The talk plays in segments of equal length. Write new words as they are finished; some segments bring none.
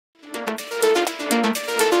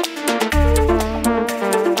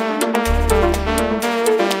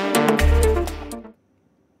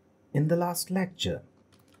last lecture,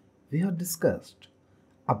 we have discussed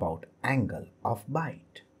about angle of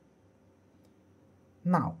bite.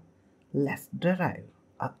 Now, let's derive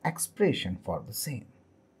an expression for the same.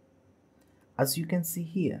 As you can see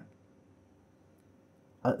here,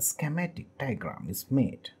 a schematic diagram is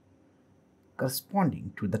made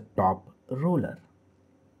corresponding to the top roller.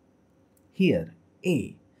 Here,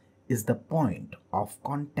 A is the point of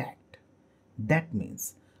contact. That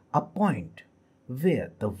means a point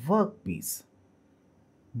where the workpiece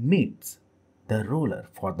meets the roller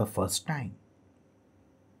for the first time.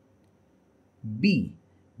 B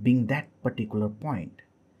being that particular point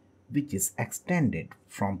which is extended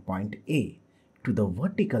from point A to the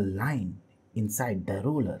vertical line inside the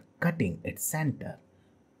roller cutting its center,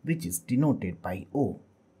 which is denoted by O.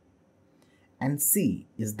 And C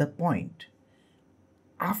is the point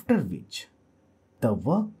after which the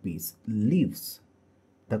workpiece leaves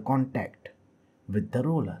the contact with the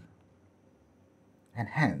roller, and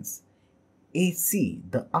hence AC,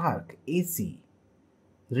 the arc AC,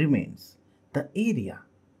 remains the area,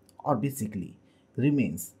 or basically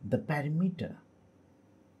remains the perimeter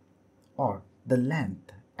or the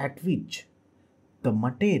length at which the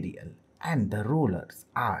material and the rollers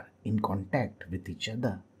are in contact with each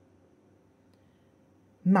other.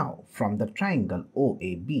 Now, from the triangle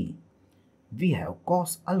OAB, we have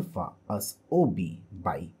cos alpha as OB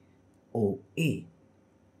by OA,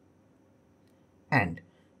 and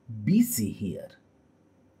BC here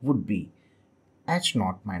would be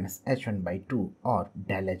H0 minus H1 by 2 or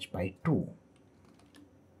del H by 2.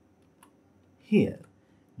 Here,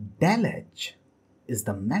 del H is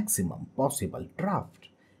the maximum possible draft,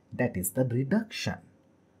 that is the reduction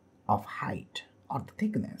of height or the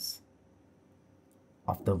thickness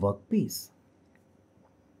of the workpiece.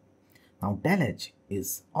 Now, del H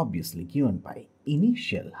is obviously given by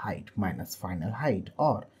initial height minus final height,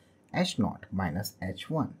 or H0 minus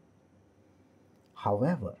H1.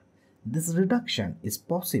 However, this reduction is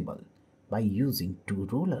possible by using two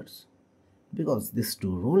rollers, because these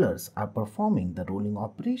two rollers are performing the rolling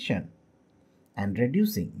operation and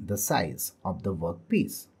reducing the size of the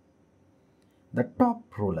workpiece. The top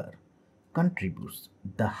roller contributes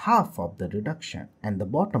the half of the reduction and the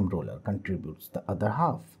bottom roller contributes the other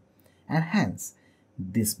half, and hence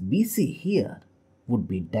this BC here would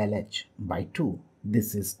be del H by 2.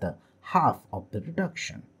 This is the half of the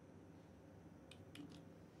reduction.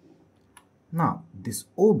 Now, this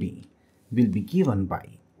OB will be given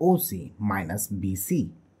by OC minus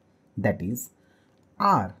BC, that is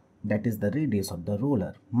R, that is the radius of the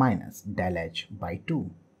roller, minus del H by 2.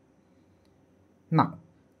 Now,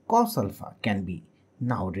 cos alpha can be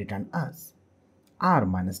now written as R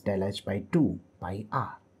minus del H by 2 by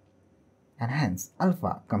R, and hence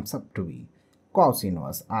alpha comes up to be cos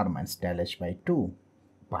inverse R minus del H by 2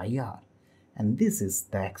 by R, and this is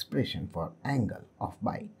the expression for angle of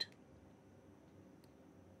bite.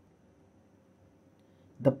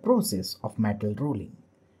 The process of metal rolling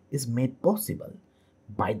is made possible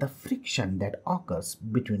by the friction that occurs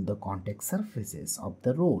between the contact surfaces of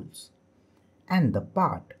the rolls and the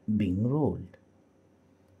part being rolled.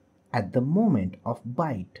 At the moment of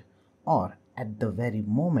bite, or at the very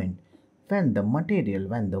moment when the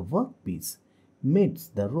workpiece meets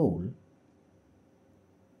the roll,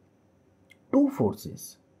 two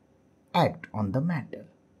forces act on the metal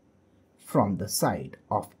from the side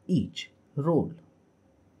of each roll.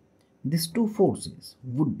 These two forces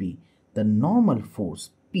would be the normal force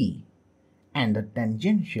P and the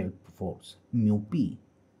tangential force mu P,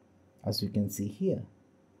 as you can see here.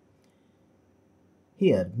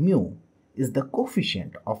 Here, mu is the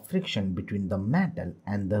coefficient of friction between the metal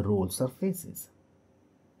and the roll surfaces.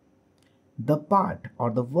 The part or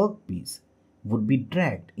the workpiece would be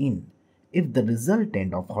dragged in if the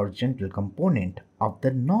resultant of horizontal component of the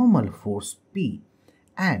normal force P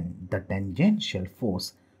and the tangential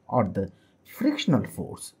force or the frictional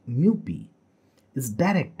force mu P is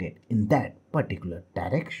directed in that particular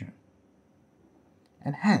direction.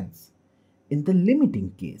 And hence, in the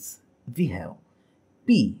limiting case, we have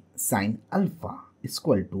P sin alpha is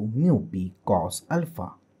equal to mu P cos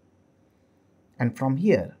alpha. And from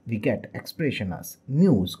here, we get expression as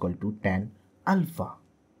mu is equal to tan alpha,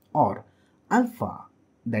 or alpha,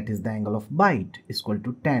 that is the angle of bite, is equal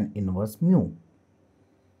to tan inverse mu.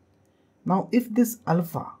 Now, if this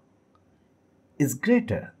alpha is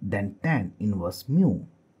greater than tan inverse mu,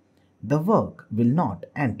 the work will not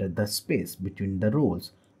enter the space between the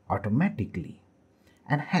rolls automatically,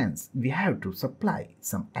 and hence we have to supply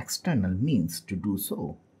some external means to do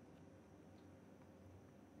so.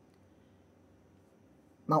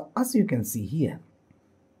 Now, as you can see here,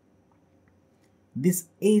 This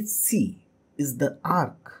AC is the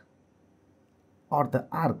arc or the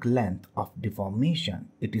arc length of deformation.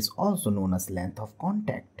 It is also known as length of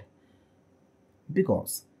contact,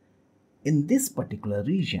 because in this particular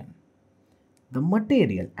region, the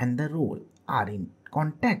material and the roll are in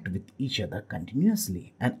contact with each other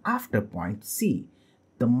continuously, and after point C,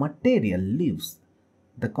 the material leaves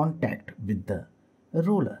the contact with the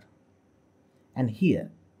roller. And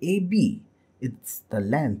here AB is the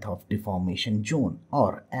length of deformation zone,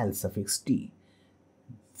 or L suffix T,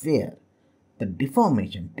 where the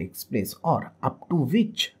deformation takes place, or up to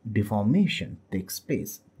which deformation takes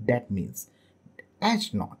place. That means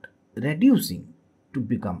H0 reducing to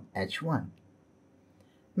become H1.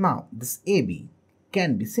 Now this AB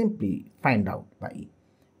can be simply found out by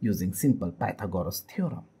using simple Pythagoras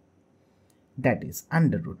theorem, that is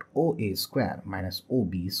under root OA square minus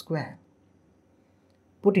OB square.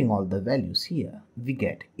 Putting all the values here, we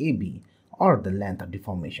get AB, or the length of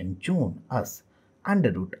deformation zone, as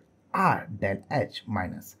under root R del H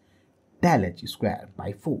minus del H square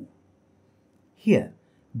by 4. Here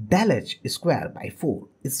del H square by 4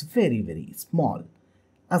 is very small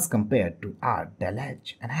as compared to R del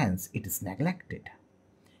H, and hence it is neglected.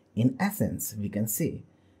 In essence, we can say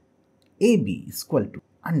AB is equal to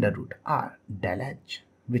under root R del H,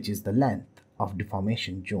 which is the length of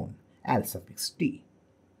deformation zone L suffix T.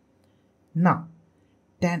 Now,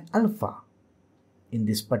 tan alpha in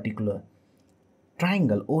this particular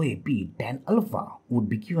triangle OAP, tan alpha would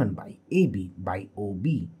be given by AB by OB,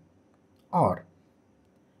 or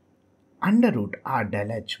under root R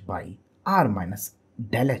del H by R minus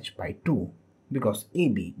del H by 2, because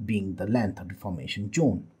AB being the length of deformation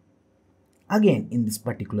zone. Again, in this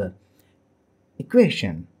particular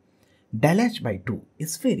equation, del H by 2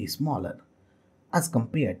 is very smaller as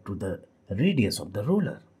compared to the radius of the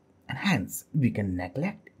roller, and hence we can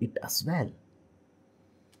neglect it as well.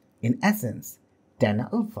 In essence, tan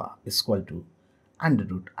alpha is equal to under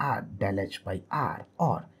root R del H by R,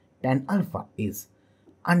 or tan alpha is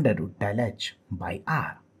under root del H by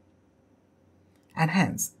R. And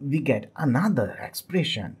hence we get another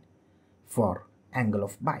expression for angle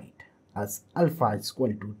of bite, as alpha is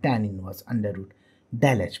equal to tan inverse under root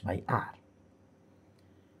del H by R.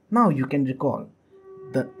 Now you can recall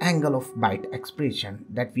the angle of bite expression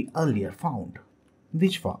that we earlier found,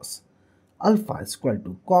 which was alpha is equal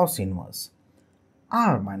to cos inverse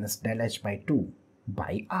R minus del H by 2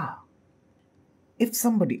 by R. If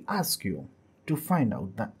somebody asks you to find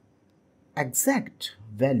out the exact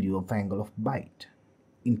value of angle of bite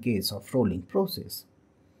in case of rolling process,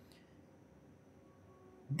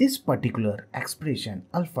 this particular expression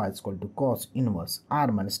alpha is equal to cos inverse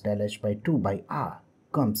R minus del H by 2 by R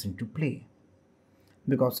comes into play,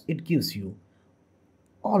 because it gives you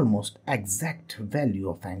almost exact value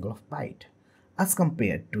of angle of bite as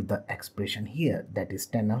compared to the expression here, that is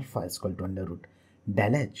tan alpha is equal to under root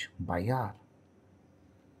del H by R.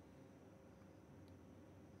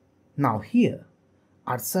 Now here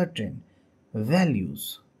are certain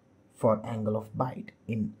values for angle of bite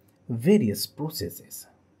in various processes,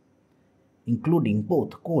 including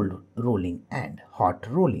both cold rolling and hot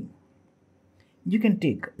rolling. You can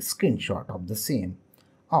take a screenshot of the same,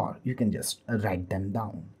 or you can just write them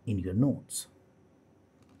down in your notes.